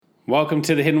Welcome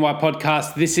to the Hidden Why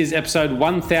podcast. This is episode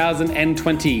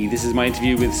 1020. This is my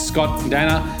interview with Scott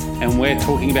Dana, and we're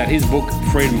talking about his book,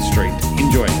 Freedom Street.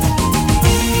 Enjoy.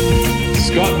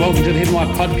 Scott, welcome to the Hidden Why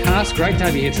podcast. Great to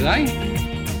have you here today.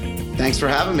 Thanks for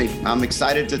having me. I'm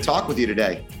excited to talk with you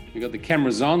today. We've got the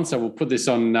cameras on, so we'll put this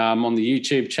on the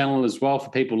YouTube channel as well for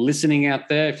people listening out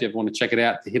there. If you ever want to check it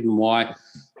out, the Hidden Why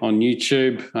on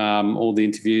YouTube. All the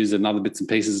interviews and other bits and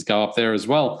pieces go up there as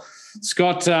well.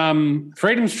 Scott,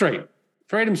 Freedom Street.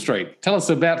 Tell us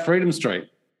about Freedom Street.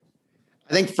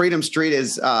 I think Freedom Street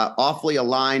is awfully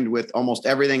aligned with almost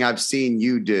everything I've seen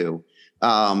you do.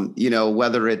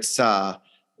 Whether it's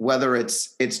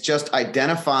just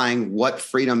identifying what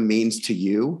freedom means to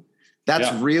you. That's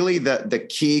really the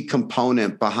key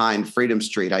component behind Freedom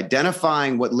Street.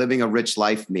 Identifying what living a rich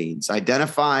life means,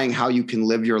 identifying how you can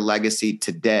live your legacy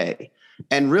today,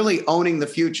 and really owning the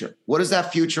future. What does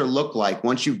that future look like?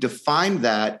 Once you've defined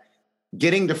that,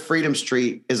 getting to Freedom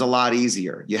Street is a lot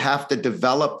easier. You have to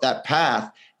develop that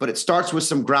path, but it starts with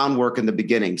some groundwork in the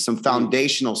beginning, some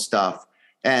foundational stuff.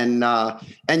 And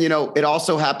it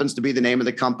also happens to be the name of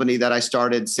the company that I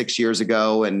started 6 years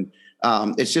ago. And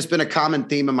it's just been a common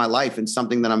theme in my life and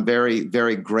something that I'm very,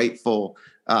 very grateful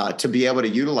to be able to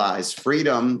utilize.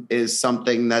 Freedom is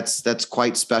something that's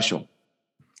quite special.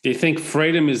 Do you think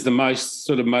freedom is the most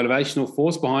sort of motivational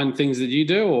force behind things that you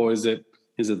do, or is it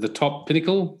the top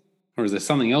pinnacle, or is there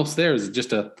something else there? Is it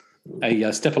just a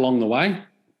step along the way?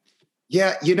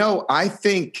 Yeah, I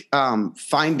think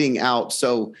finding out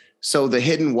so the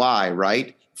hidden why,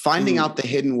 right? Finding out the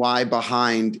hidden why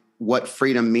behind what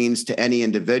freedom means to any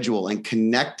individual and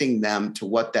connecting them to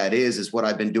what that is what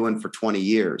I've been doing for 20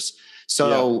 years.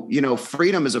 So,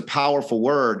 freedom is a powerful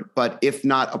word, but if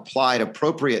not applied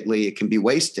appropriately, it can be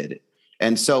wasted.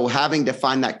 And so having to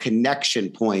find that connection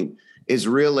point is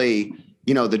really,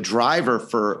 the driver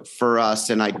for us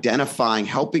in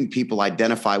helping people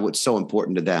identify what's so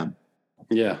important to them.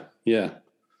 Yeah.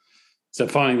 So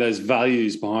finding those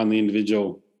values behind the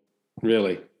individual,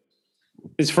 really.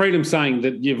 Is freedom saying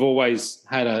that you've always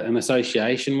had an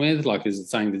association with? Like, is it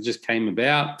saying that just came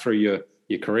about through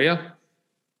your career?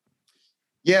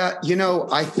 Yeah,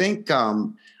 I think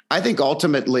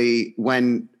ultimately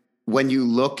when you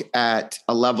look at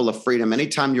a level of freedom,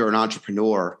 anytime you're an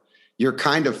entrepreneur, you're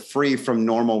kind of free from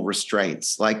normal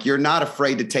restraints. Like, you're not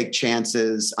afraid to take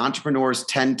chances. Entrepreneurs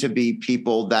tend to be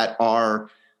people that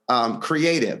are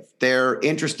creative. They're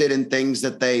interested in things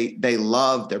that they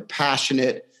love. They're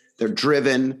passionate. They're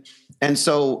driven. And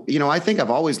so, I think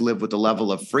I've always lived with a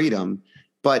level of freedom,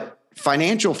 but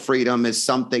financial freedom is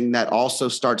something that also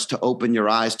starts to open your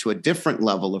eyes to a different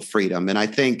level of freedom. And I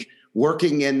think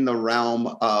working in the realm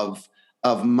of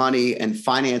money and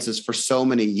finances for so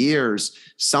many years,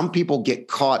 some people get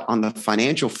caught on the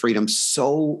financial freedom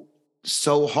so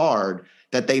hard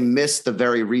that they miss the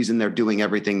very reason they're doing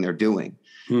everything they're doing.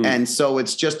 And so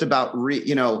it's just about,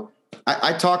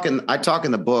 I talk in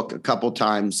the book a couple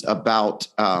times about,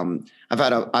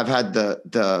 I've had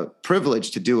the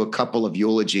privilege to do a couple of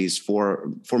eulogies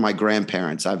for my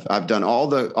grandparents. I've done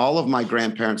all of my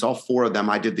grandparents, all four of them.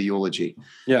 I did the eulogy.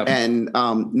 Yeah. And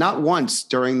not once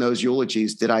during those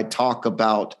eulogies did I talk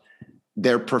about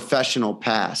their professional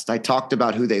past. I talked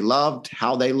about who they loved,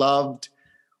 how they loved,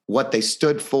 what they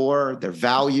stood for, their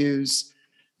values,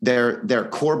 their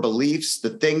core beliefs, the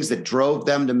things that drove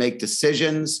them to make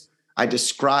decisions. I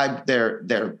described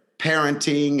their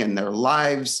parenting and their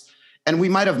lives. And we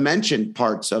might have mentioned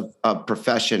parts of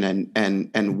profession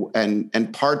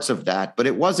and parts of that, but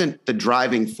it wasn't the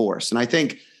driving force. And I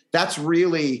think that's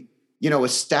really,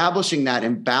 establishing that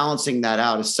and balancing that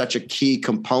out is such a key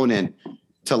component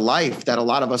to life that a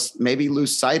lot of us maybe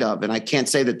lose sight of. And I can't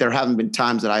say that there haven't been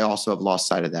times that I also have lost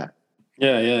sight of that.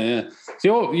 Yeah.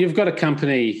 So you've got a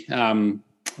company,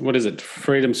 what is it?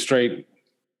 Freedom Street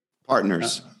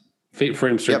Partners.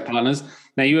 Freedom Street Partners.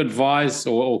 Now you advise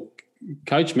or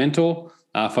coach, mentor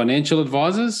financial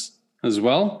advisors as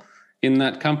well in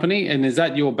that company. And is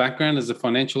that your background as a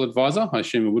financial advisor? I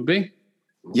assume it would be.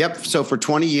 Yep. So for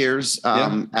 20 years,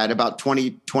 at about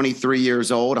 23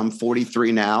 years old, I'm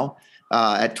 43 now.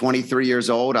 At 23 years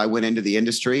old, I went into the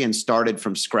industry and started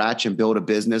from scratch and built a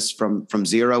business from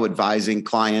zero, advising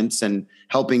clients and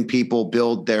helping people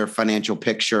build their financial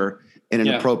picture in an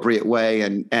appropriate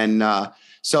way.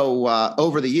 So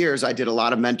over the years, I did a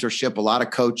lot of mentorship, a lot of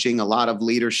coaching, a lot of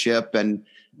leadership, and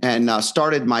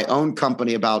started my own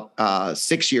company about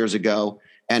 6 years ago.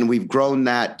 And we've grown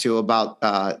that to about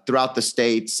throughout the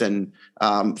States and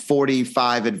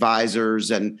 45 advisors.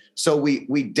 And so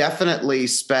we definitely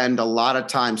spend a lot of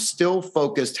time still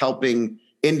focused helping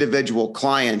individual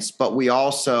clients, but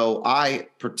I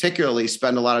particularly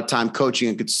spend a lot of time coaching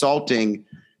and consulting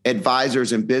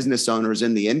advisors and business owners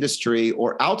in the industry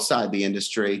or outside the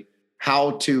industry,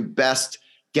 how to best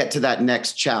get to that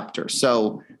next chapter.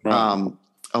 So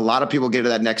a lot of people get to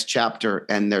that next chapter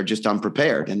and they're just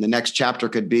unprepared. And the next chapter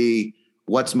could be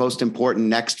what's most important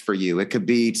next for you. It could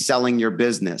be selling your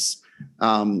business.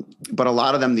 But a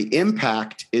lot of them, the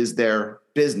impact is their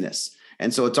business.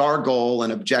 And so it's our goal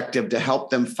and objective to help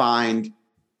them find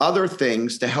other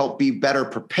things to help be better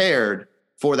prepared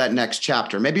for that next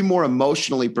chapter, maybe more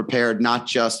emotionally prepared, not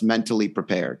just mentally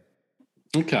prepared.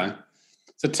 Okay.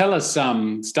 So tell us,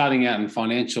 starting out in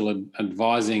financial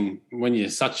advising when you're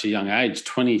such a young age,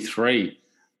 23,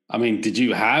 I mean, did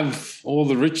you have all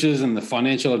the riches and the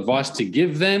financial advice to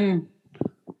give then?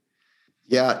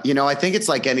 Yeah, I think it's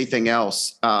like anything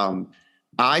else.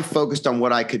 I focused on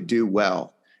what I could do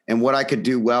well. And what I could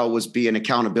do well was be an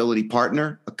accountability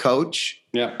partner, a coach.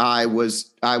 Yeah. I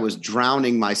was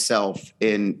drowning myself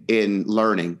in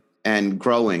learning and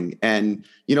growing. And,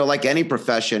 like any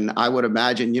profession, I would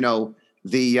imagine,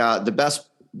 the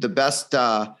best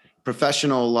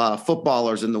professional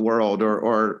footballers in the world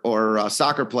or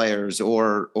soccer players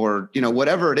or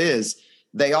whatever it is,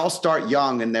 they all start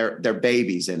young and they're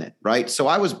babies in it. Right. So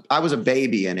I was a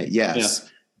baby in it. Yes.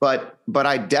 Yeah. But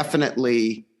I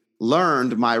definitely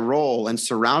learned my role and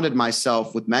surrounded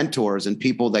myself with mentors and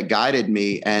people that guided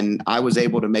me. And I was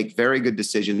able to make very good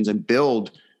decisions and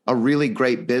build a really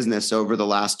great business over the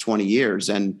last 20 years.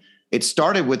 And it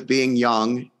started with being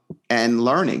young and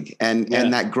learning. And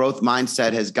that growth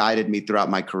mindset has guided me throughout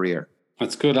my career.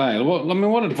 That's good, eh?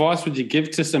 What advice would you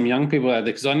give to some young people out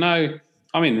there? Because I know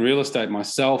I'm in real estate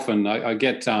myself and I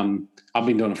get, I've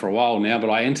been doing it for a while now,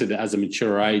 but I entered as a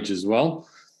mature age as well.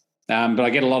 But I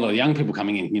get a lot of young people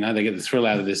coming in, they get the thrill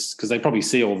out of this because they probably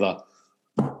see all the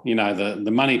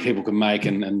money people can make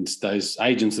and those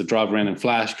agents that drive around in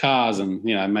flash cars and,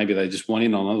 maybe they just want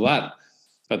in on all that.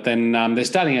 But then they're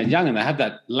starting out young and they have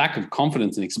that lack of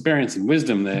confidence and experience and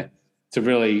wisdom there to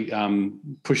really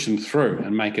push them through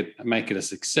and make it a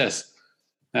success.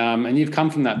 And you've come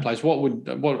from that place.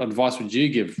 What advice would you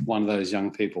give one of those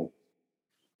young people?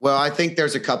 Well, I think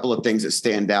there's a couple of things that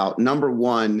stand out. Number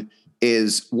one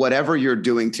is whatever you're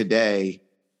doing today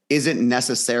isn't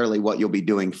necessarily what you'll be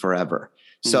doing forever.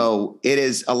 So it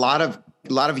is a lot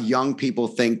of young people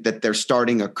think that they're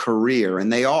starting a career,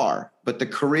 and they are, but the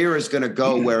career is going to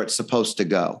go where it's supposed to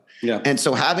go. Yeah. And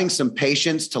so having some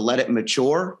patience to let it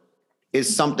mature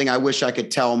is something I wish I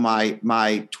could tell my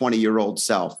 20-year-old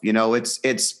self.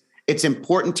 It's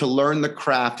important to learn the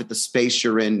craft at the space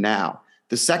you're in now.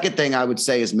 The second thing I would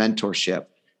say is mentorship.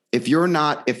 If you're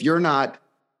not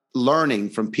learning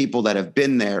from people that have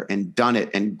been there and done it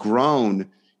and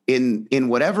grown in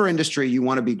whatever industry you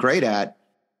want to be great at,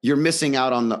 you're missing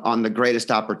out on the greatest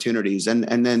opportunities. And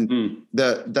then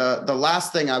the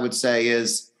last thing I would say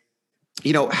is,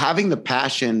 having the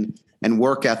passion and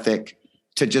work ethic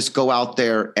to just go out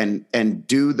there and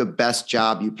do the best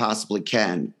job you possibly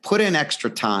can. Put in extra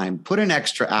time, put in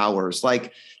extra hours.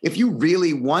 Like if you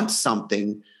really want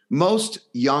something, most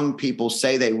young people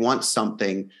say they want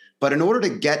something, but in order to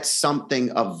get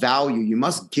something of value, you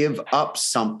must give up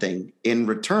something in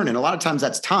return. And a lot of times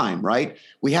that's time, right?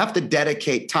 We have to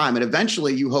dedicate time. And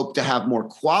eventually you hope to have more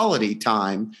quality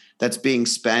time that's being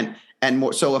spent and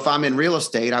more. So if I'm in real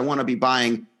estate, I want to be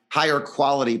buying higher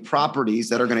quality properties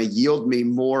that are going to yield me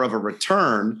more of a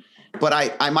return, but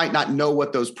I might not know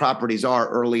what those properties are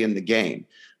early in the game.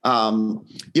 That's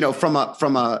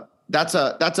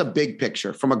a big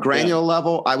picture. From a granular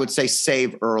level, I would say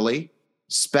save early.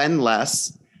 Spend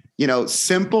less,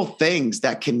 simple things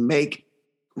that can make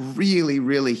really,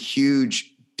 really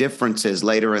huge differences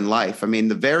later in life. I mean,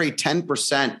 the very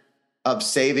 10% of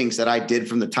savings that I did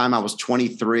from the time I was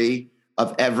 23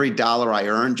 of every dollar I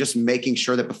earned, just making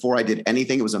sure that before I did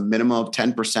anything, it was a minimum of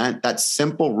 10%. That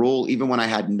simple rule, even when I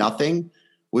had nothing,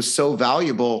 was so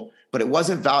valuable, but it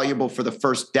wasn't valuable for the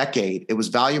first decade. It was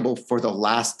valuable for the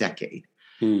last decade.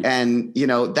 And,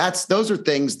 those are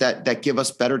things that give us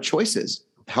better choices,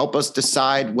 help us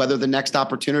decide whether the next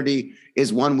opportunity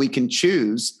is one we can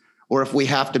choose, or if we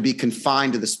have to be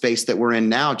confined to the space that we're in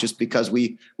now, just because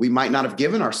we might not have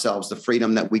given ourselves the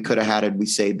freedom that we could have had we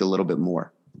saved a little bit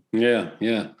more. Yeah.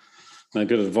 No,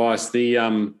 good advice. The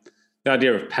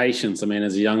idea of patience, I mean,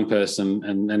 as a young person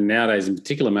and nowadays in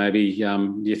particular, maybe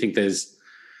you think there's,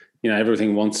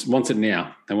 everything wants it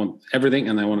now. They want everything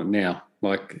and they want it now.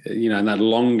 Like, in that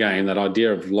long game, that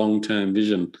idea of long-term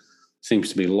vision seems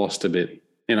to be lost a bit.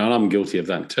 And I'm guilty of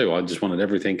that too. I just wanted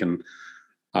everything and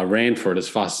I ran for it as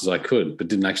fast as I could, but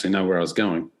didn't actually know where I was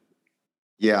going.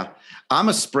 Yeah, I'm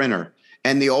a sprinter.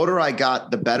 And the older I got,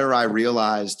 the better I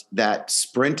realized that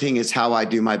sprinting is how I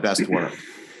do my best work.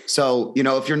 So,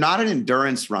 if you're not an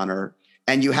endurance runner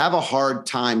and you have a hard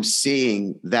time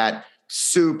seeing that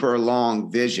super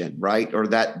long vision, right? Or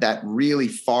that really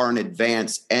far in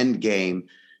advance end game,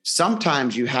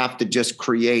 sometimes you have to just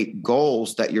create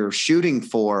goals that you're shooting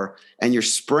for and you're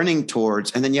sprinting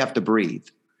towards, and then you have to breathe.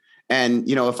 And,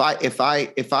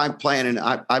 if I'm playing, and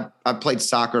I played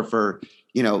soccer for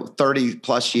 30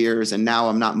 plus years, and now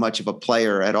I'm not much of a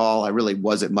player at all. I really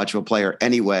wasn't much of a player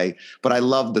anyway, but I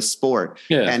love the sport.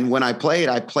 Yeah. And when I played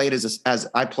as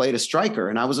I played a striker,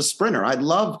 and I was a sprinter. I'd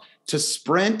love to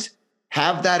sprint,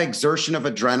 have that exertion of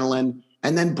adrenaline,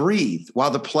 and then breathe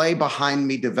while the play behind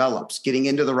me develops, getting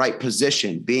into the right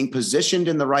position, being positioned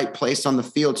in the right place on the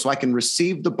field so I can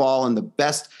receive the ball in the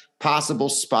best possible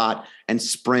spot and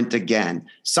sprint again.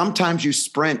 Sometimes you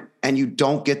sprint and you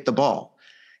don't get the ball.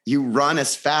 You run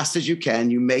as fast as you can.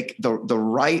 You make the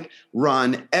right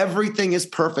run. Everything is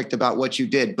perfect about what you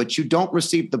did, but you don't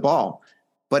receive the ball.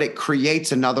 But it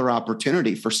creates another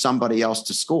opportunity for somebody else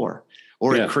to score,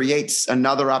 or it creates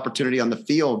another opportunity on the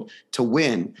field to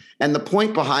win. And the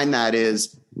point behind that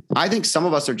is, I think some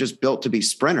of us are just built to be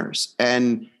sprinters.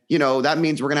 And, that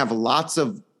means we're going to have lots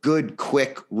of good,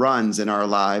 quick runs in our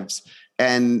lives.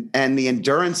 And the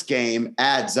endurance game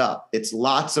adds up. It's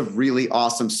lots of really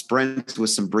awesome sprints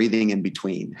with some breathing in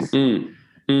between. And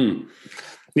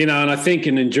I think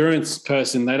an endurance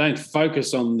person, they don't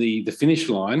focus on the finish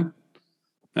line.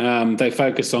 They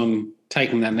focus on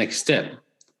taking that next step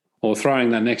or throwing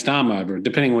that next arm over,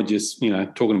 depending on what you're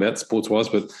talking about sports-wise.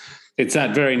 But it's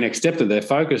that very next step that they're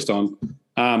focused on.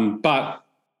 But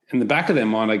in the back of their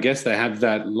mind, I guess they have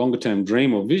that longer-term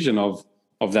dream or vision of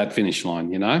that finish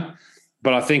line,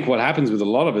 But I think what happens with a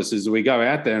lot of us is we go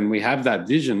out there and we have that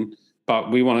vision,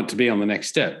 but we want it to be on the next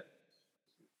step.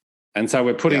 And so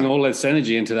we're putting all this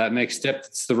energy into that next step.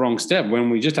 It's the wrong step, when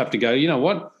we just have to go, you know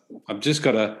what, I've just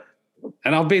got to,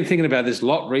 and I've been thinking about this a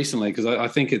lot recently, because I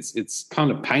think it's kind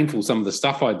of painful, some of the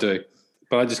stuff I do,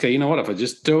 but I just go, you know what, if I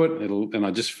just do it, and I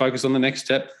just focus on the next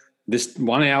step, this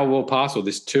 1 hour will pass, or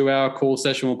this 2 hour call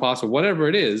session will pass, or whatever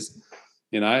it is,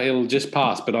 it'll just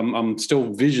pass, but I'm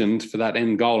still visioned for that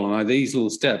end goal. And these little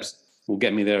steps will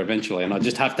get me there eventually. And I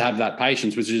just have to have that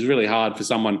patience, which is really hard for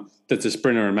someone that's a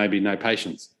sprinter and maybe no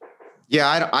patience.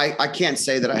 Yeah, I can't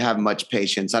say that I have much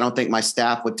patience. I don't think my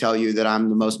staff would tell you that I'm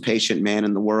the most patient man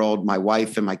in the world. My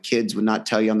wife and my kids would not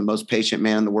tell you I'm the most patient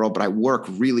man in the world, but I work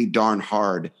really darn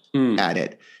hard at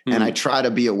it. And I try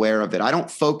to be aware of it. I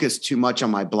don't focus too much on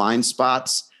my blind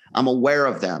spots. I'm aware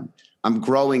of them. I'm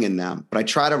growing in them, but I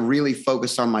try to really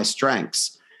focus on my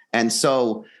strengths. And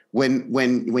so when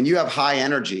you have high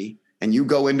energy and you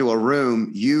go into a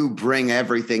room, you bring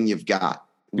everything you've got.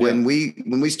 When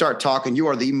we start talking, you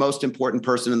are the most important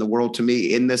person in the world to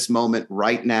me in this moment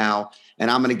right now.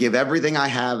 And I'm going to give everything I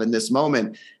have in this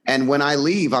moment. And when I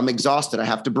leave, I'm exhausted. I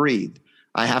have to breathe.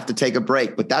 I have to take a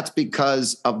break. But that's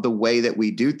because of the way that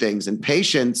we do things. And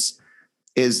patience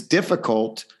is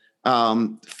difficult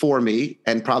for me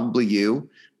and probably you,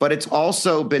 but it's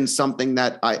also been something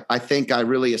that I think I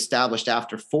really established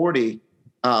after 40.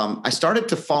 I started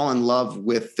to fall in love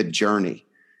with the journey.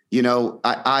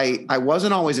 I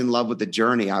wasn't always in love with the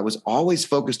journey. I was always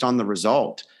focused on the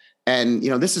result. And,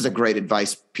 this is a great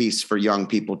advice piece for young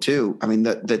people too. I mean,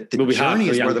 the journey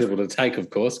is where people to take,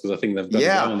 of course, because I think they've got to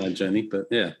go on that journey, but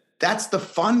yeah. That's the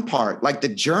fun part. Like, the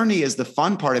journey is the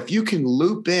fun part. If you can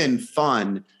loop in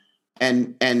fun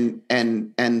and the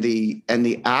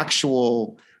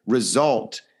actual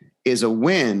result is a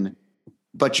win,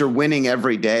 but you're winning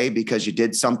every day because you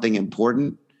did something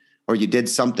important, or you did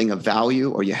something of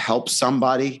value, or you helped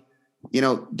somebody,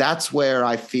 that's where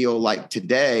I feel like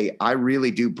today I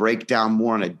really do break down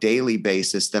more on a daily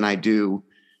basis than I do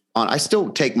I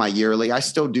still take my yearly. I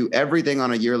still do everything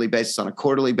on a yearly basis, on a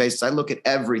quarterly basis. I look at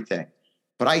everything,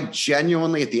 but I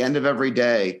genuinely, at the end of every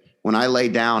day, when I lay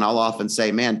down, I'll often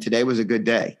say, man, today was a good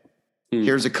day.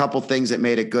 Here's a couple things that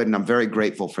made it good, and I'm very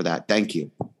grateful for that. Thank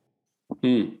you.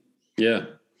 Yeah.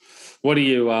 What are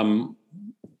your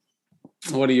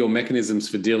mechanisms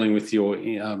for dealing with your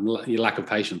lack of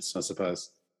patience, I suppose?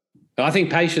 I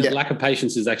think lack of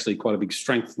patience is actually quite a big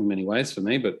strength in many ways for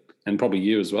me, and probably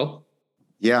you as well.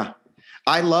 Yeah.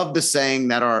 I love the saying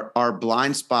that our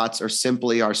blind spots are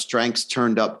simply our strengths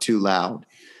turned up too loud.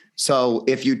 So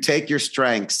if you take your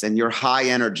strengths and your high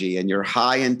energy and your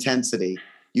high intensity,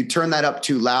 you turn that up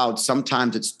too loud,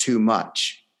 sometimes it's too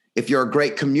much. If you're a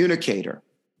great communicator,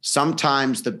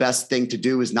 sometimes the best thing to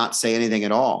do is not say anything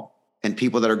at all. And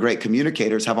people that are great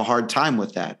communicators have a hard time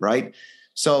with that, right?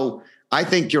 So I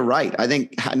think you're right. I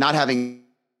think not having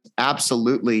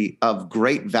absolutely of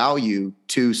great value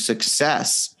to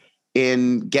success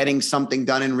in getting something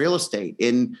done in real estate,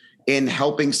 in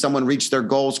helping someone reach their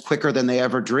goals quicker than they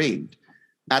ever dreamed.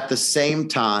 At the same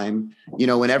time,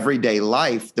 in everyday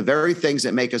life, the very things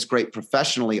that make us great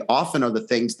professionally often are the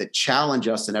things that challenge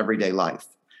us in everyday life.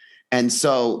 And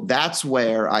so that's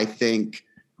where I think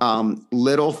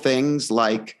little things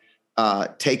like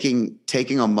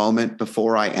taking a moment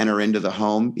before I enter into the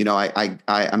home.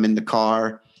 I'm in the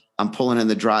car, I'm pulling in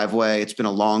the driveway. It's been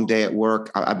a long day at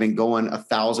work. I've been going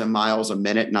 1,000 miles a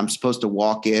minute, and I'm supposed to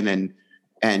walk in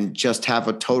and just have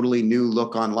a totally new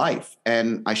look on life.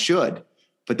 And I should,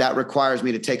 but that requires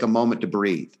me to take a moment to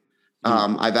breathe.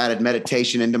 I've added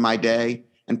meditation into my day.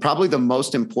 And probably the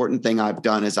most important thing I've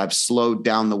done is I've slowed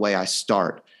down the way I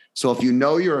start. So if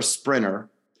you're a sprinter,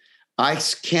 I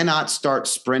cannot start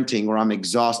sprinting or I'm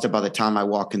exhausted by the time I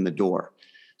walk in the door.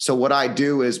 So what I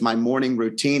do is my morning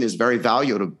routine is very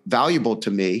valuable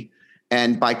to me.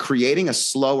 And by creating a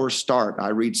slower start, I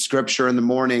read scripture in the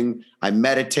morning, I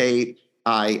meditate,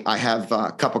 I have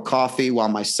a cup of coffee while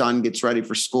my son gets ready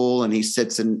for school and he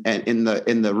sits in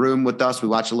the room with us. We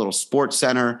watch a little Sports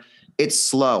Center. It's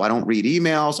slow. I don't read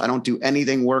emails. I don't do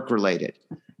anything work related.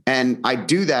 And I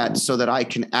do that so that I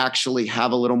can actually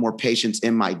have a little more patience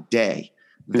in my day.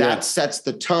 That sets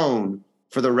the tone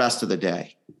for the rest of the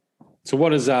day. So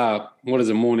what is a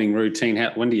morning routine?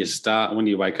 When do you start? When do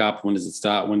you wake up? When does it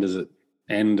start? When does it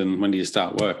end? And when do you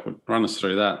start work? Run us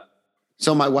through that.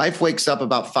 So my wife wakes up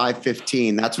about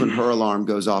 5:15. That's when her alarm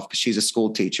goes off because she's a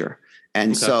school teacher.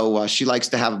 And so she likes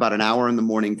to have about an hour in the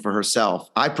morning for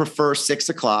herself. I prefer 6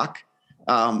 o'clock.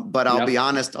 But I'll be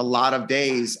honest, a lot of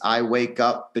days I wake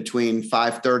up between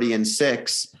 5:30 and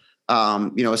 6,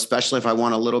 especially if I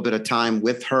want a little bit of time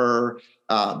with her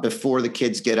before the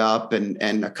kids get up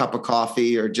and a cup of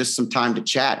coffee or just some time to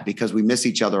chat because we miss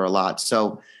each other a lot.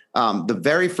 So the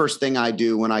very first thing I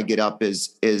do when I get up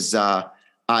is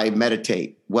I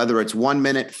meditate, whether it's 1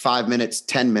 minute, 5 minutes,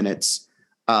 10 minutes.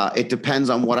 It depends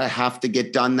on what I have to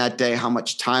get done that day, how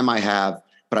much time I have.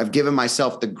 But I've given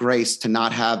myself the grace to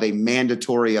not have a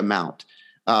mandatory amount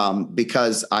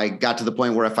because I got to the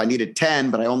point where if I needed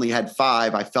 10, but I only had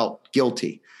 5, I felt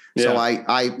guilty. Yeah. So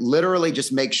I literally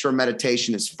just make sure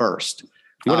meditation is first.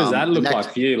 What does that look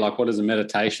like for you? Like, what is a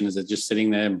meditation? Is it just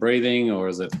sitting there and breathing, or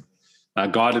is it a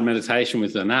guided meditation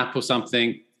with an app or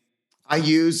something? I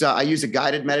use a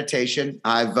guided meditation.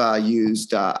 I've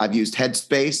used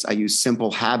Headspace. I use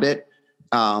Simple Habit.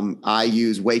 I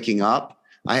use Waking Up.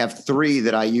 I have 3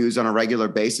 that I use on a regular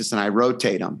basis and I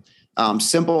rotate them.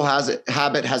 Simple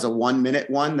Habit has a 1 minute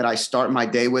one that I start my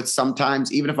day with.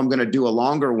 Sometimes, even if I'm going to do a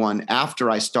longer one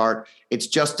after I start, it's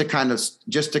just to kind of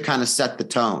set the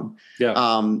tone.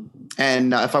 Yeah.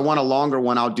 And if I want a longer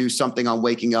one, I'll do something on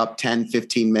Waking Up, 10,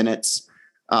 15 minutes.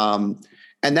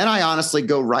 And then I honestly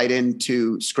go right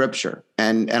into scripture.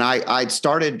 And I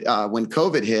started when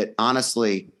COVID hit,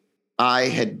 honestly,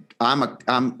 I'm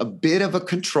a bit of a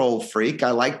control freak.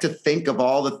 I like to think of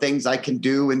all the things I can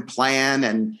do and plan,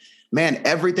 and man,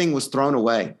 everything was thrown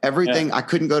away. Everything. Yeah. I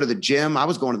couldn't go to the gym. I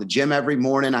was going to the gym every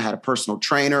morning. I had a personal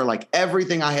trainer. Like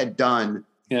everything I had done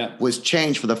was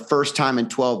changed for the first time in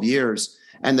 12 years.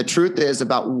 And the truth is,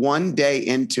 about 1 day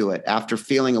into it, after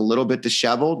feeling a little bit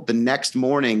disheveled, the next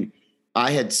morning,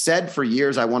 I had said for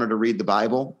years I wanted to read the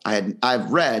Bible.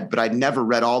 I've read, but I'd never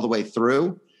read all the way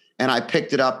through. And I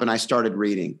picked it up and I started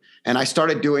reading. And I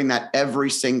started doing that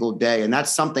every single day. And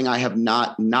that's something I have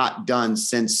not done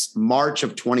since March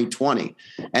of 2020.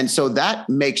 And so that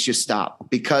makes you stop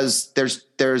because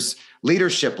there's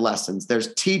leadership lessons,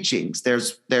 there's teachings,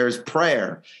 there's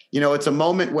prayer. It's a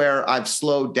moment where I've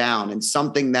slowed down, and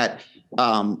something that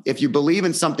if you believe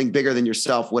in something bigger than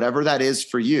yourself, whatever that is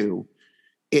for you,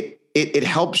 it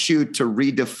helps you to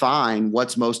redefine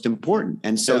what's most important.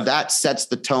 And so that sets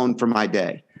the tone for my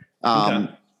day.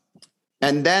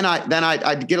 And then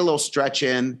I get a little stretch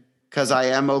in because I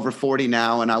am over 40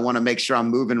 now and I want to make sure I'm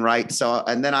moving right. So,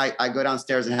 and then I go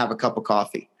downstairs and have a cup of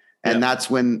coffee, and that's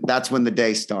when the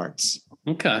day starts.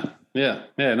 Okay. Yeah.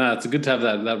 Yeah. No, it's good to have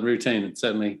that routine. It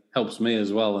certainly helps me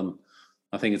as well. And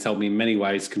I think it's helped me in many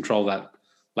ways control that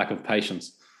lack of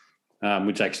patience,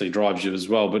 which actually drives you as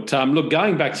well. But look,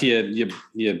 going back to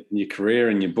your career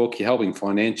and your book, you're helping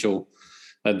financial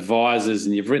advisors,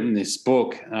 and you've written this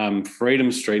book,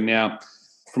 Freedom Street. Now,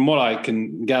 from what I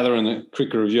can gather in the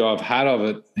quick review I've had of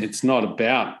it, it's not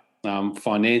about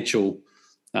financial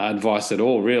advice at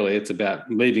all, really. It's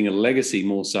about leaving a legacy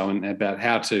more so, and about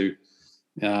how to,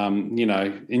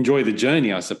 enjoy the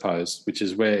journey, I suppose, which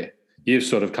is where you've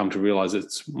sort of come to realize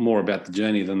it's more about the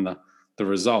journey than the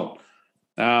result.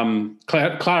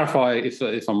 Clarify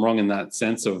if I'm wrong in that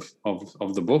sense of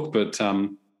the book, but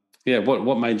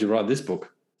what made you write this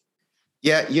book?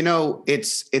 Yeah,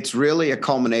 it's really a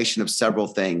culmination of several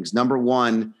things. Number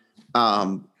one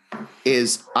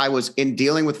is I was in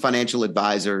dealing with financial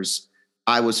advisors.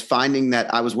 I was finding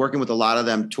that I was working with a lot of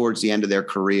them towards the end of their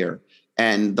career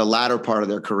and the latter part of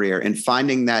their career, and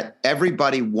finding that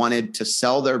everybody wanted to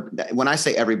sell when I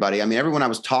say everybody, I mean everyone I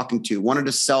was talking to wanted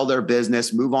to sell their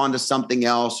business, move on to something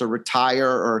else, or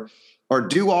retire, or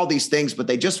do all these things, but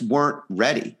they just weren't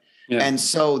ready. Yeah. And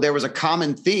so there was a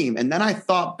common theme. And then I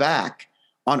thought back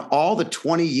on all the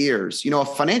 20 years. A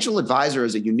financial advisor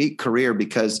is a unique career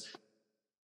because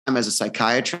as a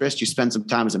psychiatrist, you spend some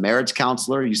time as a marriage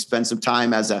counselor, you spend some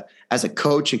time as a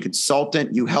coach and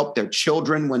consultant, you help their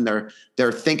children when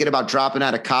they're thinking about dropping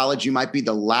out of college. You might be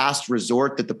the last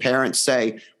resort that the parents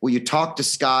say, will you talk to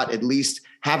Scott, at least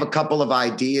have a couple of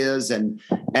ideas? And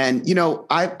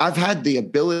I've had the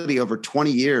ability over 20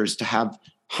 years to have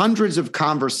hundreds of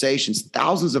conversations,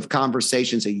 thousands of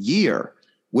conversations a year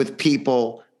with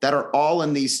people that are all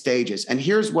in these stages. And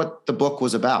here's what the book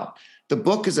was about. The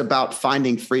book is about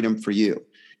finding freedom for you.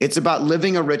 It's about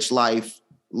living a rich life,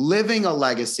 living a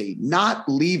legacy, not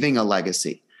leaving a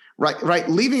legacy, right?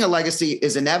 Leaving a legacy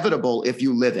is inevitable if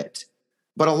you live it.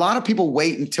 But a lot of people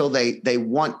wait until they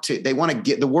want to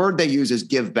get, the word they use is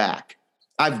give back.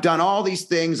 I've done all these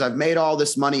things, I've made all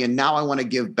this money, and now I want to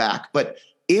give back. But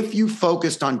if you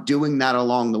focused on doing that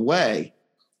along the way,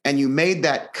 and you made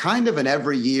that kind of an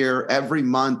every year, every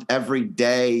month, every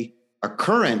day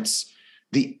occurrence,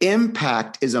 the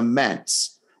impact is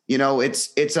immense.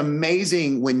 It's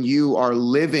amazing when you are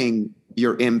living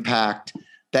your impact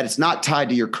that it's not tied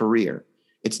to your career.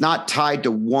 It's not tied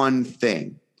to one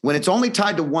thing. When it's only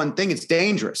tied to one thing, it's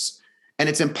dangerous and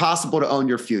it's impossible to own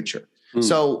your future.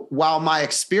 So while my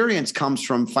experience comes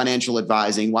from financial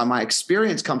advising, while my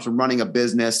experience comes from running a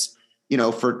business,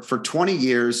 for 20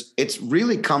 years, it's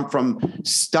really come from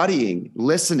studying,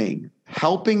 listening,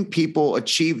 helping people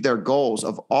achieve their goals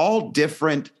of all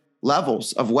different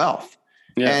levels of wealth,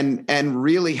 and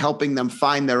really helping them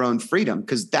find their own freedom.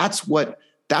 Because that's what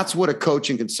a coach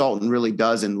and consultant really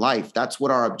does in life. That's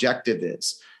what our objective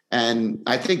is. And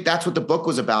I think that's what the book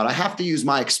was about. I have to use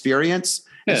my experience.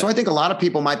 Yeah. And so I think a lot of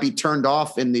people might be turned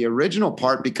off in the original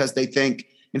part because they think,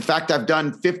 in fact, I've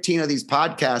done 15 of these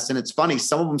podcasts, and it's funny.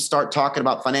 Some of them start talking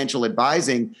about financial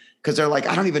advising because they're like,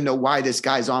 I don't even know why this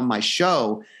guy's on my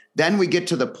show. Then we get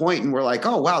to the point and we're like,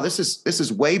 oh, wow, this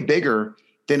is way bigger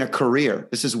than a career.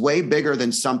 This is way bigger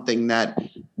than something that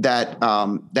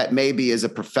maybe is a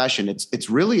profession. It's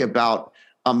really about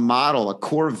a model, a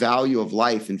core value of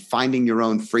life, and finding your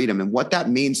own freedom and what that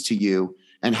means to you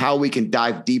and how we can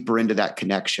dive deeper into that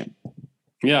connection.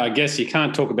 Yeah, I guess you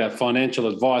can't talk about financial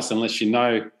advice unless you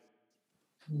know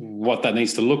what that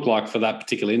needs to look like for that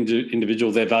particular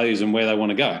individual, their values and where they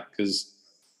want to go. Because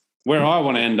where I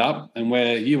want to end up and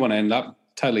where you want to end up,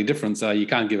 totally different. So you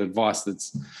can't give advice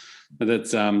that's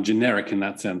generic in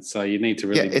that sense. So you need to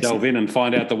really delve in and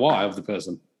find out the why of the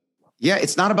person. Yeah,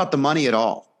 it's not about the money at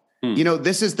all.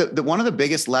 This is the one of the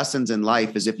biggest lessons in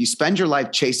life is if you spend your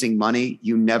life chasing money,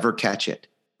 you never catch it.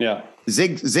 Yeah.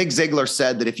 Zig Ziglar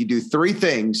said that if you do three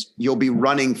things, you'll be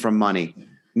running from money.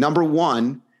 Number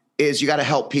one is you got to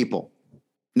help people.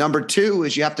 Number two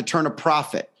is you have to turn a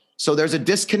profit. So there's a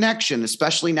disconnection,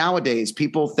 especially nowadays.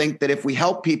 People think that if we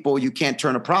help people, you can't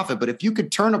turn a profit. But if you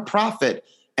could turn a profit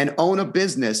and own a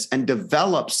business and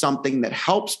develop something that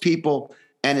helps people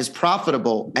and is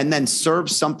profitable and then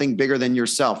serves something bigger than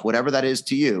yourself, whatever that is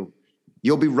to you,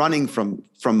 you'll be running from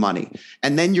money.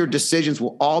 And then your decisions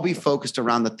will all be focused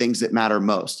around the things that matter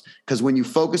most. Because when you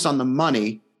focus on the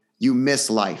money, you miss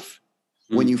life.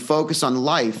 When you focus on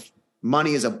life,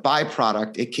 money is a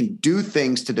byproduct. It can do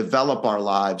things to develop our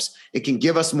lives. It can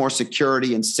give us more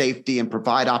security and safety and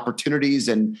provide opportunities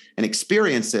and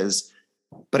experiences,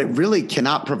 but it really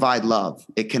cannot provide love.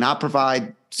 It cannot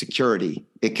provide security.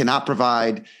 It cannot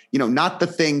provide, not the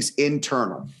things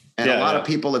internal. And a lot of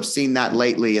people have seen that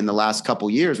lately in the last couple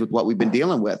of years with what we've been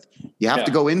dealing with. You have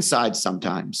to go inside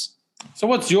sometimes. So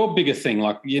what's your bigger thing?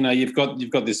 Like, you've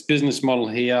got this business model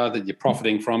here that you're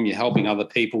profiting from, you're helping other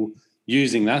people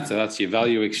using that. So that's your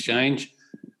value exchange.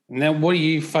 Now, what are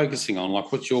you focusing on?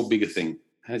 Like, what's your bigger thing?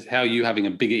 How are you having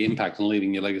a bigger impact on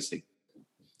leaving your legacy?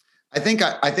 I think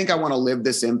I want to live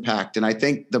this impact. And I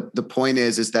think the point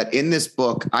is that in this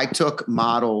book, I took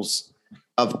models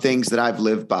of things that I've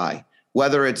lived by.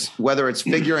 Whether it's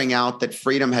figuring out that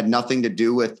freedom had nothing to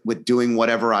do with doing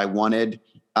whatever I wanted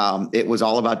It was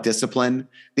all about discipline.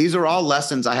 These are all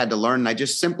lessons I had to learn, and I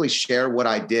just simply share what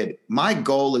I did. My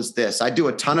goal is this. I do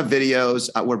a ton of videos.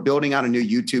 We're building out a new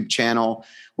YouTube channel.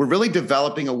 We're really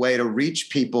developing a way to reach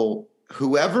people,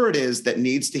 whoever it is that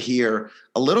needs to hear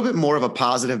a little bit more of a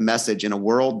positive message in a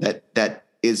world that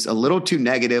is a little too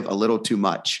negative, a little too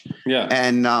much. Yeah.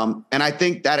 And I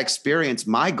think that experience,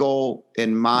 my goal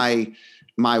and my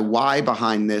why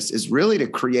behind this is really to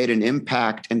create an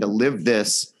impact and to live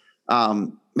this.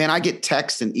 Man, I get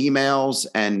texts and emails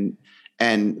and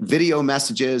video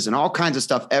messages and all kinds of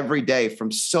stuff every day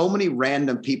from so many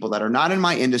random people that are not in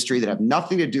my industry, that have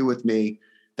nothing to do with me,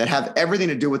 that have everything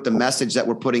to do with the message that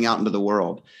we're putting out into the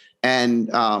world. And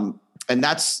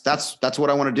that's what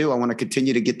I want to do. I want to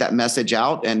continue to get that message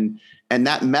out. And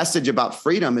that message about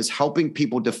freedom is helping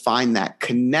people define that,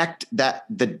 connect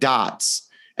the dots,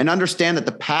 and understand that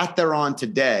the path they're on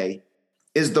today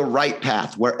is the right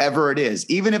path, wherever it is.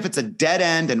 Even if it's a dead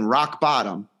end and rock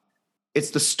bottom,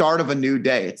 it's the start of a new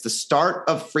day. It's the start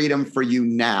of freedom for you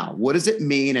now. What does it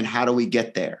mean, and how do we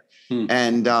get there?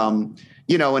 And, and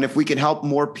if we can help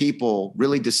more people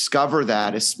really discover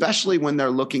that, especially when they're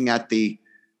looking at the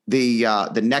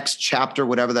next chapter,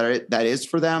 whatever that is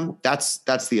for them, that's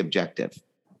the objective.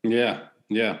 Yeah.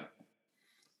 Yeah.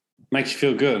 Makes you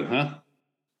feel good, huh?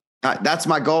 That's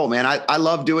my goal, man. I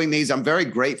love doing these. I'm very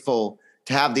grateful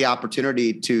to have the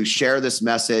opportunity to share this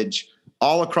message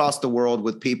all across the world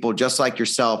with people just like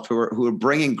yourself who are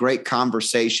bringing great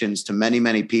conversations to many,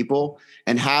 many people,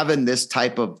 and having this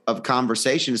type of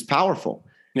conversation is powerful.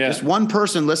 Yeah. Just one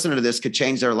person listening to this could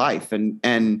change their life.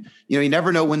 And you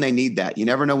never know when they need that. You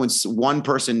never know when one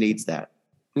person needs that.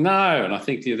 No. And I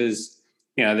think there's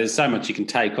so much you can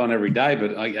take on every day,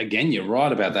 but again, you're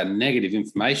right about that negative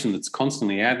information that's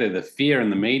constantly out there, the fear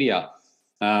in the media.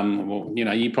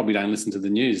 You probably don't listen to the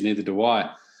news, neither do I.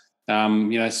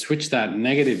 Switch that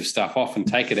negative stuff off and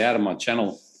take it out of my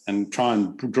channel and try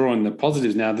and draw in the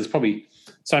positives. Now, there's probably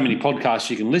so many podcasts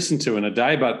you can listen to in a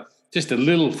day, but just a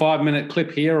little 5-minute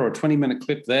clip here or a 20-minute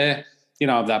clip there,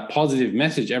 of that positive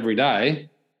message every day,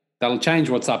 that'll change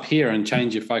what's up here and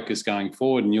change your focus going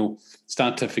forward. And you'll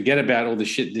start to forget about all the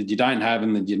shit that you don't have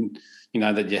and that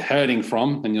that you're hurting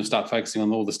from, and you'll start focusing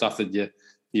on all the stuff that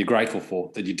you're grateful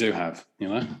for, that you do have,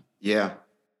 Yeah.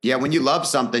 Yeah. When you love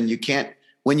something, you can't,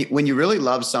 when you really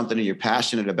love something and you're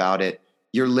passionate about it,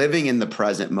 you're living in the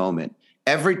present moment.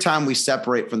 Every time we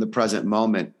separate from the present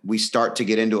moment, we start to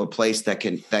get into a place that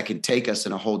can take us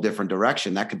in a whole different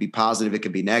direction. That could be positive. It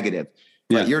could be negative.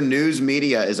 But your news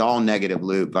media is all negative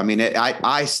loop. I mean,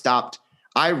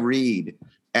 I read,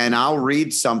 and I'll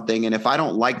read something, and if I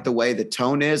don't like the way the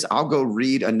tone is, I'll go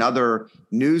read another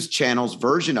news channel's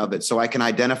version of it so I can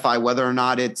identify whether or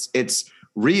not it's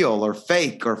real or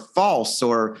fake or false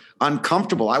or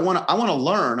uncomfortable. I want to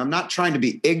learn. I'm not trying to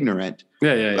be ignorant.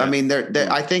 Yeah. I mean,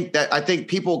 I think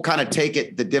people kind of take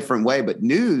it the different way, but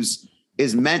news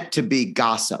is meant to be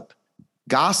gossip.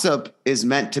 Gossip is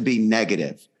meant to be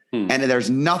negative. And there's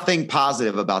nothing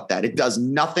positive about that. It does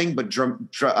nothing but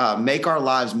make our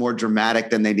lives more dramatic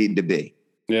than they need to be.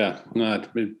 Yeah, no,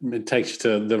 it takes you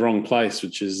to the wrong place,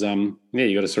 which is, you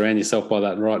got to surround yourself by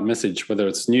that right message, whether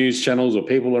it's news channels or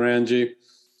people around you.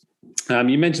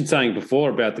 You mentioned something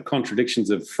before about the contradictions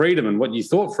of freedom and what you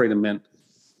thought freedom meant,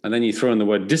 and then you threw in the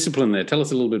word discipline there. Tell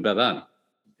us a little bit about that.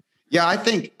 Yeah, I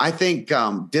think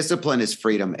discipline is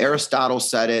freedom. Aristotle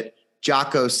said it.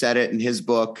 Jocko said it in his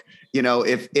book.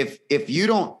 If you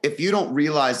don't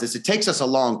realize this, it takes us a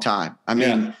long time. I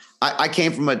mean, I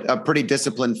came from a pretty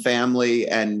disciplined family,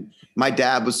 and my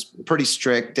dad was pretty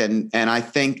strict. And I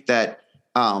think that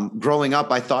growing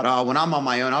up, I thought, when I'm on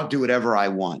my own, I'll do whatever I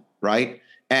want. Right.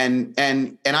 And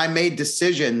I made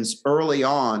decisions early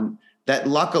on that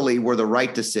luckily were the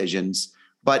right decisions.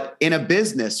 But in a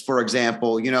business, for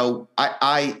example,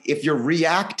 if you're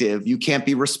reactive, you can't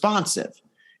be responsive.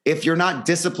 If you're not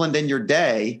disciplined in your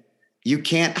day, you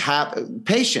can't have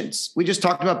patience. We just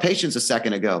talked about patience a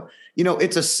second ago.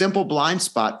 It's a simple blind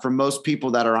spot for most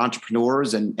people that are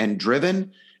entrepreneurs and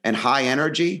driven and high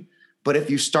energy. But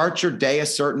if you start your day a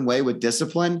certain way with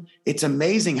discipline, it's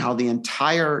amazing how the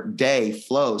entire day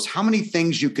flows, how many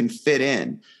things you can fit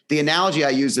in. The analogy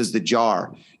I use is the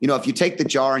jar. If you take the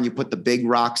jar and you put the big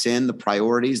rocks in, the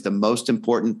priorities, the most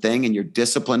important thing, and you're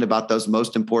disciplined about those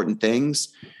most important things,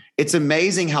 it's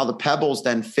amazing how the pebbles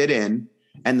then fit in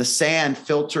and the sand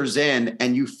filters in,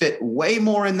 and you fit way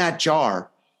more in that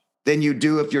jar than you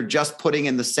do if you're just putting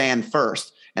in the sand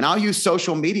first. And I'll use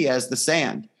social media as the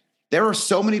sand. There are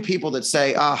so many people that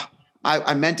say,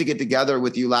 I meant to get together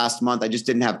with you last month. I just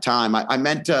didn't have time. I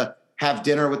meant to have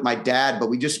dinner with my dad, but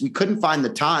we couldn't find the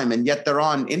time. And yet they're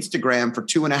on Instagram for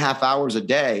 2.5 hours a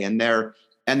day, and they're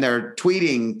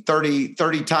tweeting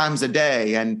 30 times a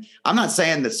day. And I'm not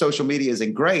saying that social media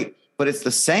isn't great, but it's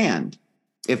the sand.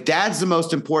 If dad's the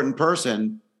most important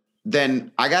person,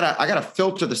 then I gotta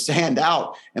filter the sand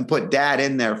out and put dad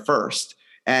in there first.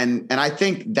 And I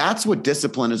think that's what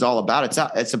discipline is all about.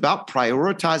 It's about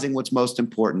prioritizing what's most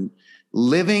important,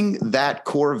 living that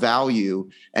core value,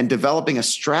 and developing a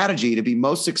strategy to be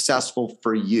most successful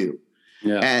for you.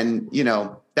 Yeah. And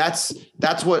that's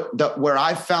where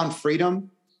I've found freedom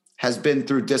has been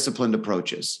through disciplined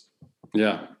approaches.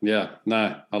 Yeah.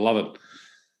 No, I love it.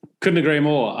 Couldn't agree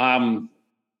more.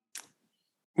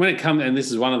 When it comes, and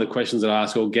this is one of the questions that I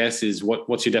ask all guests, is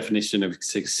what's your definition of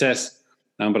success?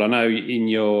 But I know in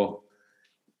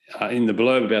the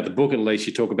blurb about the book, at least,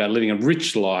 you talk about living a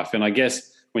rich life. And I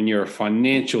guess when you're a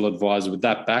financial advisor with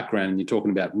that background and you're talking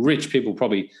about rich, people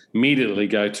probably immediately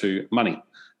go to money,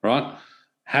 right?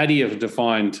 How do you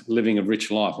define living a rich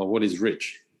life, or what is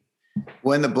rich?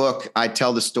 Well, in the book, I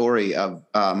tell the story of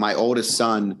my oldest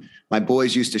son. My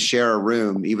boys used to share a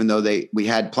room, even though we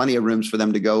had plenty of rooms for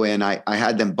them to go in. I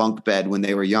had them bunk bed when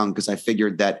they were young because I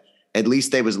figured that at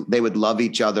least they would love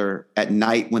each other at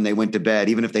night when they went to bed,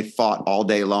 even if they fought all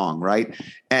day long, right?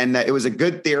 And it was a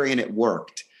good theory, and it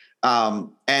worked.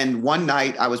 And one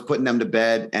night I was putting them to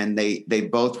bed, and they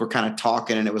both were kind of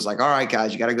talking, and it was like, all right,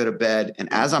 guys, you got to go to bed. And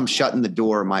as I'm shutting the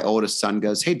door, my oldest son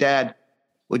goes, "Hey, Dad,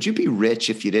 would you be rich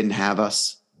if you didn't have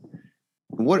us?"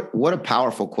 What a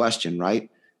powerful question, right?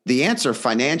 The answer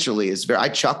financially is I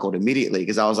chuckled immediately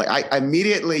because I was like,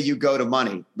 immediately you go to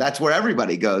money. That's where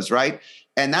everybody goes, right?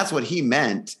 And that's what he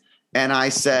meant. And I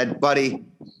said, buddy,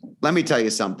 let me tell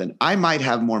you something. I might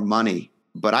have more money,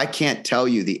 but I can't tell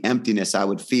you the emptiness I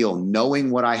would feel knowing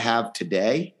what I have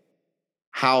today,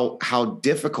 how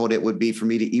difficult it would be for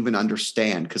me to even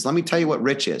understand. Because let me tell you what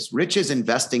rich is. Rich is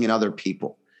investing in other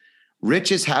people.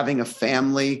 Rich is having a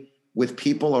family with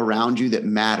people around you that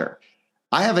matter.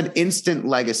 I have an instant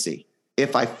legacy.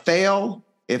 If I fail,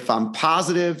 if I'm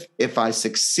positive, if I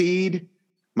succeed,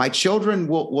 my children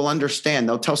will understand.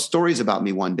 They'll tell stories about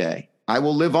me one day. I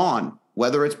will live on,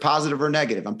 whether it's positive or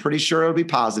negative. I'm pretty sure it'll be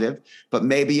positive, but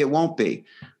maybe it won't be.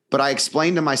 But I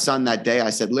explained to my son that day, I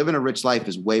said, living a rich life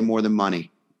is way more than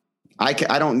money. I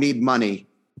don't need money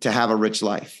to have a rich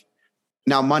life.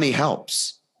 Now, money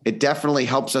helps. It definitely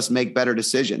helps us make better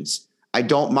decisions. I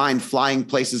don't mind flying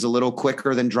places a little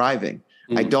quicker than driving.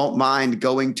 I don't mind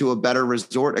going to a better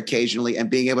resort occasionally and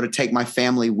being able to take my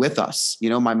family with us.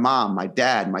 My mom, my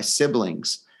dad, my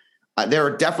siblings. There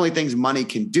are definitely things money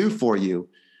can do for you.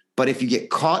 But if you get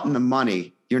caught in the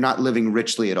money, you're not living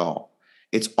richly at all.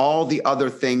 It's all the other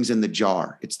things in the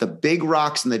jar. It's the big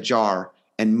rocks in the jar,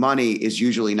 and money is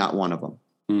usually not one of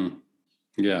them.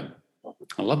 Yeah.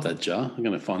 I love that jar. I'm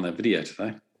going to find that video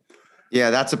today. Yeah,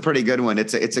 that's a pretty good one.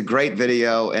 It's a great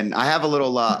video, and I have a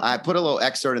little. I put a little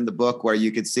excerpt in the book where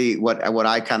you could see what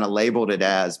I kind of labeled it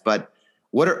as. But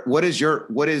what is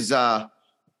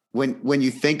when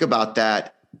you think about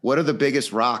that? What are the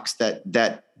biggest rocks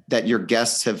that your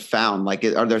guests have found? Like,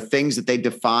 are there things that they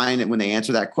define when they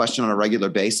answer that question on a regular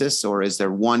basis, or is there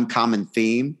one common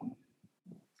theme?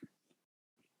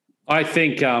 I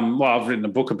think, I've written a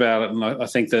book about it, and I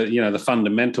think that, the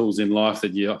fundamentals in life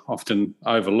that you often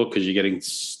overlook because you're getting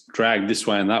dragged this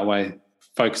way and that way,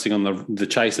 focusing on the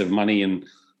chase of money and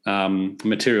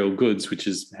material goods, which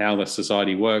is how the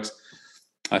society works.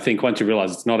 I think once you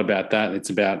realize it's not about that, it's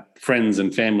about friends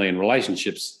and family and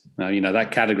relationships,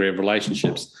 that category of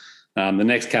relationships, the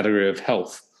next category of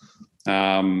health,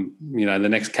 the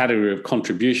next category of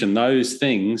contribution, those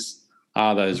things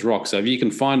are those rocks. So if you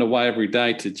can find a way every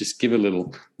day to just give a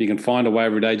little, you can find a way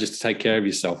every day just to take care of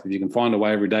yourself. If you can find a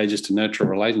way every day just to nurture a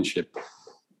relationship,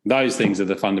 those things are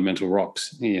the fundamental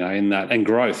rocks, in that, and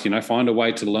growth, find a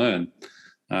way to learn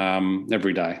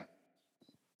every day.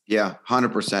 Yeah,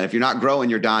 100%. If you're not growing,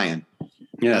 you're dying.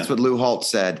 Yeah. That's what Lou Holtz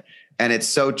said. And it's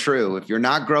so true. If you're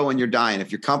not growing, you're dying.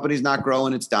 If your company's not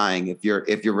growing, it's dying. If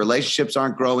your relationships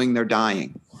aren't growing, they're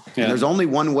dying. Yeah. And there's only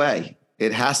one way.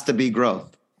 It has to be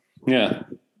growth. Yeah.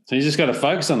 So you just got to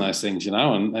focus on those things,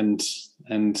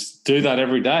 and do that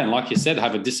every day. And like you said,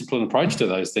 have a disciplined approach to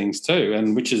those things too.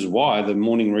 And which is why the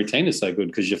morning routine is so good,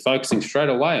 because you're focusing straight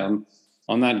away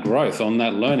on that growth, on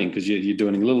that learning, because you're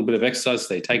doing a little bit of exercise,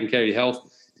 so you're taking care of your health,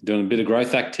 you're doing a bit of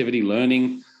growth activity,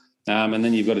 learning, and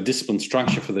then you've got a disciplined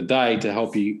structure for the day to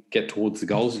help you get towards the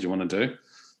goals that you want to do.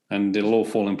 And it'll all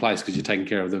fall in place because you're taking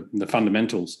care of the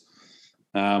fundamentals.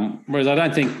 Whereas I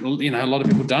don't think, a lot of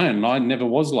people don't. And I never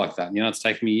was like that. It's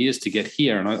taken me years to get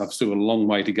here, and I've still got a long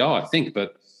way to go, I think.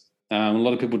 But a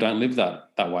lot of people don't live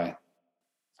that way.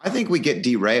 I think we get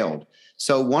derailed.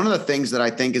 So one of the things that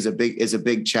I think is a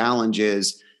big challenge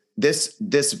is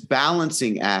this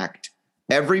balancing act.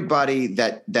 Everybody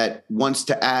that wants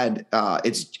to add,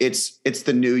 it's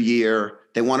the new year.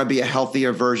 They want to be a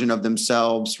healthier version of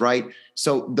themselves, right?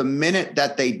 So the minute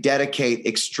that they dedicate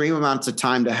extreme amounts of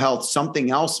time to health,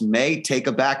 something else may take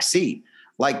a back seat.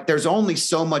 Like there's only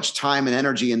so much time and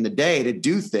energy in the day to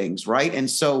do things, right? And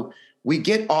so we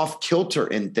get off kilter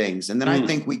in things. And then I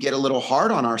think we get a little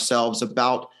hard on ourselves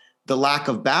about the lack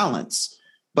of balance.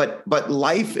 But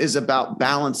life is about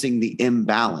balancing the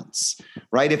imbalance,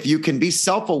 right? If you can be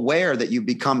self-aware that you've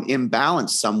become imbalanced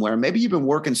somewhere, maybe you've been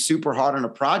working super hard on a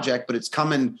project, but it's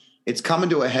coming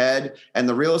to a head and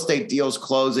the real estate deal's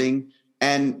closing.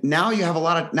 And now you have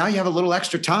a little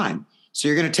extra time. So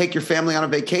you're going to take your family on a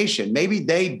vacation. Maybe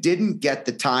they didn't get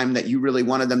the time that you really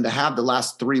wanted them to have the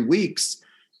last 3 weeks,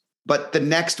 but the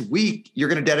next week you're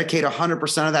going to dedicate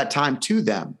 100% of that time to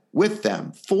them, with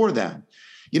them, for them.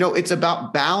 It's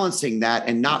about balancing that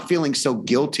and not feeling so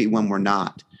guilty when we're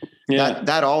not. Yeah.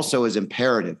 That also is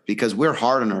imperative because we're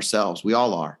hard on ourselves. We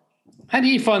all are. How do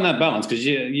you find that balance? Because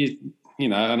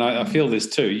and I feel this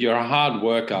too. You're a hard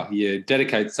worker. You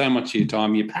dedicate so much of your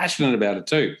time. You're passionate about it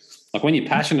too. Like when you're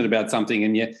passionate about something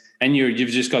and you've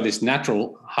just got this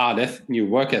natural your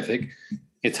work ethic,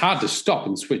 it's hard to stop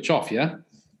and switch off. Yeah.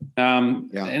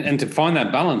 And to find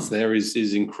that balance there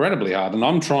is incredibly hard. And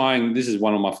I'm trying, this is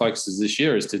one of my focuses this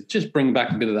year, is to just bring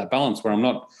back a bit of that balance where I'm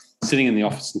not sitting in the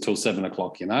office until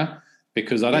 7:00,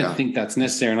 because I don't think that's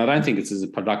necessary. And I don't think it's as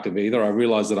productive either. I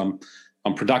realize that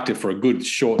I'm productive for a good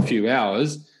short few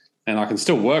hours and I can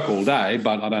still work all day,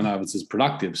 but I don't know if it's as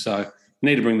productive. So I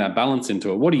need to bring that balance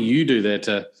into it. What do you do there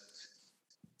to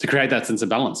create that sense of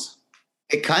balance?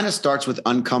 It kind of starts with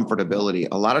uncomfortability.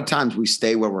 A lot of times we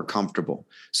stay where we're comfortable.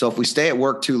 So if we stay at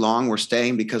work too long, we're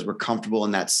staying because we're comfortable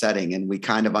in that setting and we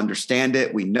kind of understand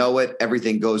it. We know it.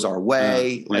 Everything goes our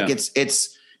way.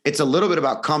 It's a little bit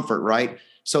about comfort, right?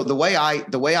 So the way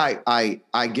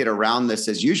I get around this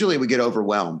is usually we get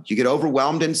overwhelmed. You get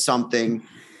overwhelmed in something.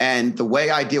 And the way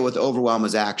I deal with overwhelm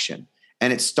is action.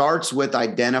 And it starts with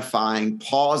identifying,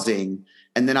 pausing,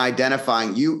 and then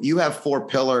identifying. You have 4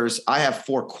 pillars. I have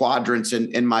 4 quadrants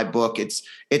in my book.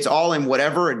 It's all in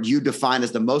whatever you define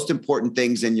as the most important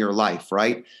things in your life,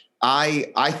 right?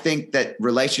 I think that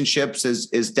relationships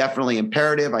is definitely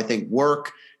imperative. I think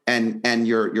work and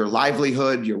your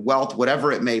livelihood, your wealth,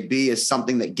 whatever it may be, is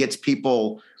something that gets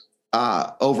people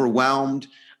overwhelmed.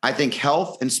 I think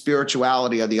health and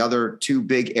spirituality are the other 2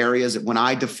 big areas when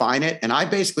I define it. And I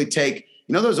basically take,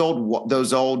 those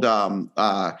old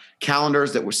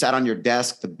calendars that were sat on your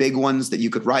desk, the big ones that you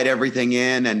could write everything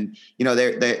in. And,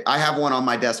 I have one on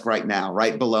my desk right now,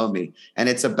 right below me. And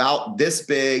it's about this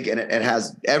big and it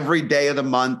has every day of the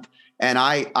month. And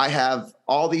I have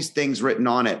all these things written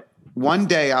on it. One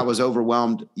day I was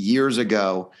overwhelmed years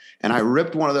ago and I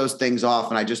ripped one of those things off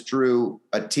and I just drew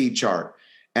a T chart.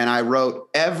 And I wrote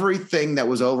everything that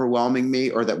was overwhelming me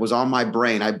or that was on my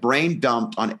brain. I brain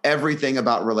dumped on everything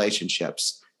about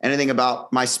relationships, anything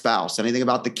about my spouse, anything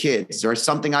about the kids. Is there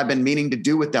something I've been meaning to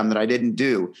do with them that I didn't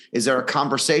do? Is there a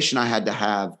conversation I had to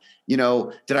have?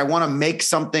 Did I want to make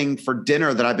something for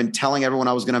dinner that I've been telling everyone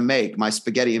I was going to make, my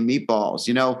spaghetti and meatballs?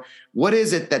 What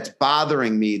is it that's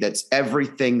bothering me? That's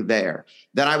everything there.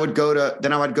 Then I would go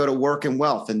to work and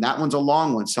wealth. And that one's a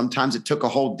long one. Sometimes it took a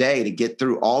whole day to get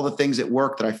through all the things at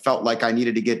work that I felt like I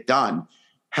needed to get done.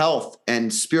 Health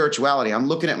and spirituality. I'm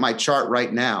looking at my chart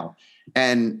right now.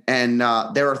 And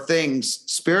there are things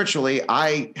spiritually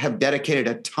I have dedicated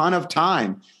a ton of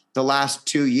time the last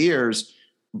 2 years.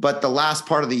 But the last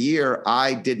part of the year,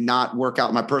 I did not work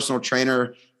out. My personal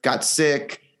trainer got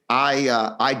sick.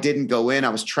 I didn't go in. I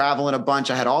was traveling a bunch.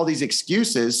 I had all these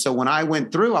excuses. So when I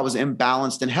went through, I was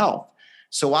imbalanced in health.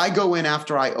 So I go in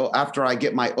after I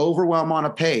get my overwhelm on a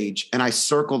page and I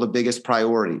circle the biggest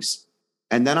priorities.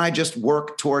 And then I just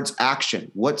work towards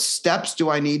action. What steps do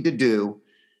I need to do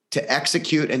to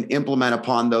execute and implement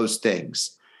upon those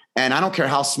things? And I don't care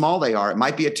how small they are. It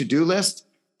might be a to-do list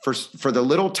for the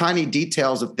little tiny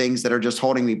details of things that are just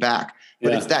holding me back.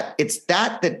 But it's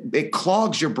that it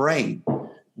clogs your brain.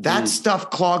 That stuff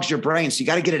clogs your brain. So you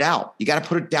got to get it out. You got to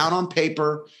put it down on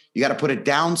paper. You got to put it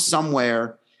down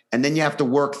somewhere. And then you have to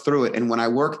work through it. And when I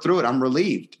work through it, I'm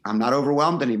relieved. I'm not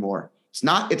overwhelmed anymore.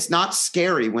 It's not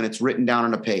scary when it's written down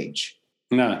on a page.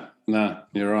 No,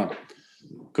 you're right.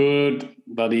 Good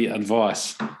buddy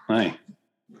advice. Hey,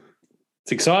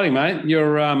 it's exciting, mate.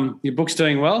 Your book's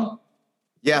doing well.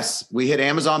 Yes, we hit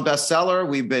Amazon bestseller.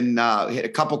 We've been hit a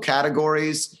couple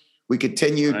categories. We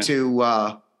continue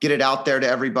to get it out there to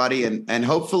everybody, and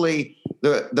hopefully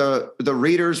the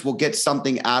readers will get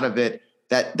something out of it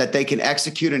that they can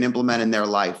execute and implement in their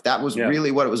life. That was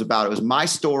really what it was about. It was my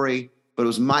story, but it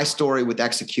was my story with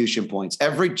execution points.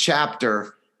 Every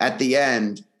chapter at the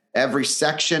end, every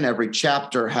section, every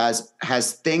chapter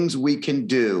has things we can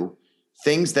do,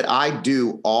 things that I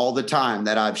do all the time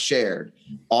that I've shared.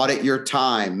 Audit your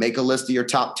time, make a list of your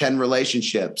top 10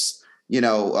 relationships,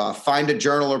 find a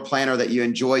journal or planner that you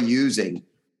enjoy using.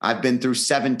 I've been through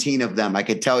 17 of them. I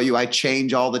could tell you I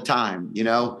change all the time,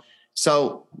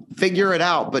 So figure it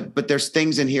out. But there's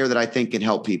things in here that I think can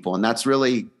help people. And that's all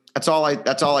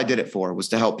I did it for, was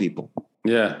to help people.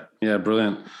 Yeah. Yeah.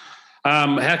 Brilliant.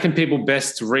 How can people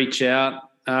best reach out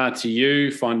to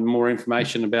you, find more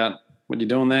information about what you're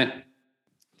doing there?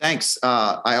 Thanks.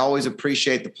 I always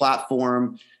appreciate the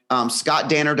platform.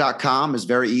 ScottDanner.com is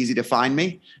very easy to find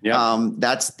me. Yep.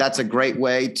 That's a great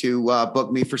way to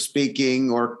book me for speaking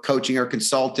or coaching or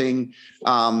consulting.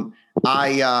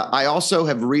 I also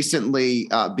have recently,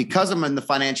 because I'm in the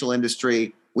financial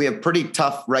industry, we have pretty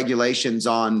tough regulations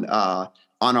on our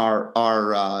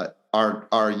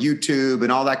YouTube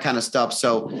and all that kind of stuff.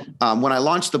 So when I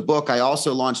launched the book, I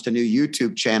also launched a new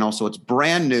YouTube channel. So it's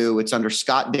brand new. It's under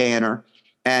Scott Danner.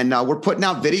 And we're putting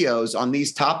out videos on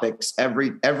these topics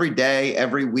every day,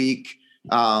 every week,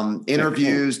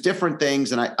 interviews, different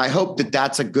things. And I hope that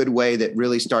that's a good way that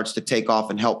really starts to take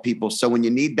off and help people. So when you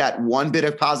need that one bit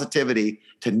of positivity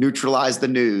to neutralize the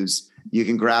news, you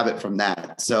can grab it from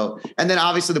that. So, and then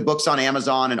obviously the book's on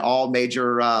Amazon and all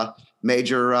major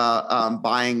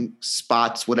buying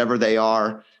spots, whatever they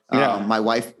are. Yeah. My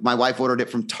wife ordered it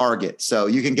from Target, so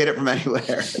you can get it from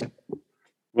anywhere.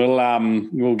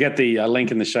 We'll get the link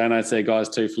in the show notes there, guys,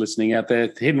 too, for listening out there.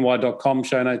 Hiddenwhy.com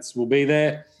show notes will be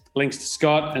there. Links to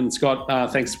Scott. And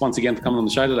Scott, thanks once again for coming on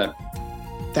the show today.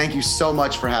 Thank you so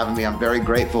much for having me. I'm very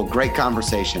grateful. Great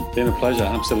conversation. Been a pleasure.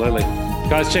 Absolutely.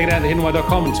 Guys, check it out at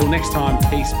hiddenwhy.com. Until next time,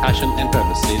 peace, passion, and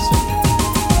purpose. See you soon.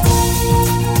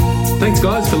 Thanks,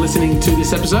 guys, for listening to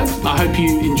this episode. I hope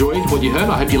you enjoyed what you heard.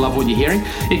 I hope you love what you're hearing.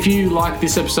 If you like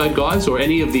this episode, guys, or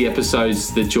any of the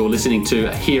episodes that you're listening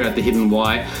to here at The Hidden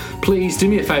Why, please do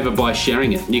me a favor by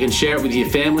sharing it. You can share it with your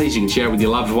families. You can share it with your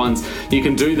loved ones. You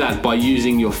can do that by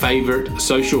using your favorite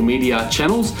social media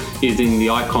channels, using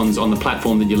the icons on the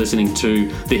platform that you're listening to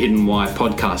The Hidden Why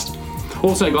podcast.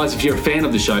 Also, guys, if you're a fan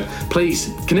of the show,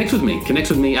 please connect with me.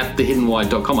 Connect with me at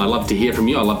thehiddenwhy.com. I love to hear from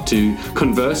you. I love to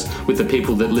converse with the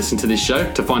people that listen to this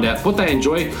show to find out what they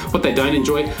enjoy, what they don't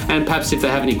enjoy, and perhaps if they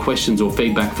have any questions or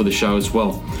feedback for the show as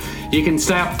well. You can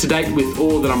stay up to date with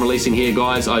all that I'm releasing here,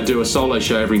 guys. I do a solo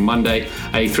show every Monday,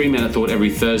 a 3-minute thought every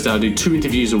Thursday. I do 2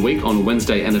 interviews a week on a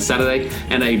Wednesday and a Saturday,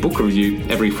 and a book review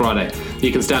every Friday.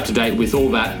 You can stay up to date with all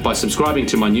that by subscribing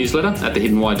to my newsletter at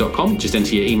thehiddenwhy.com. Just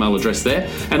enter your email address there,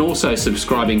 and also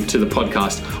subscribing to the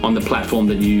podcast on the platform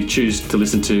that you choose to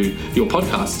listen to your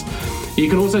podcasts. You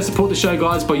can also support the show,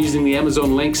 guys, by using the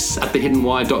Amazon links at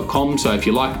thehiddenwhy.com. So if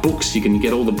you like books, you can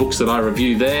get all the books that I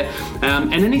review there,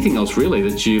 and anything else really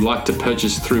that you like to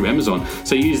purchase through Amazon.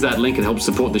 So use that link, it helps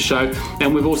support the show.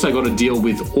 And we've also got a deal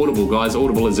with Audible, guys.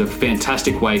 Audible is a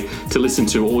fantastic way to listen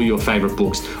to all your favorite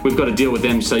books. We've got a deal with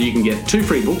them so you can get 2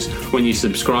 free books when you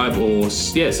subscribe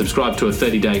subscribe to a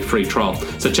 30-day free trial.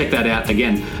 So check that out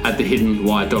again at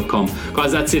thehiddenwhy.com.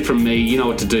 Guys, that's it from me. You know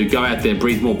what to do. Go out there,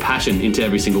 breathe more passion into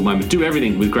every single moment. Do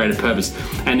everything with greater purpose,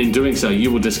 and in doing so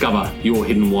you will discover your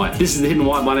hidden why. This is The Hidden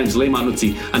Why. My name is Lee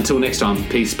Martinuzzi. Until next time,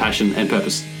 peace, passion, and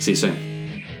purpose. See you soon.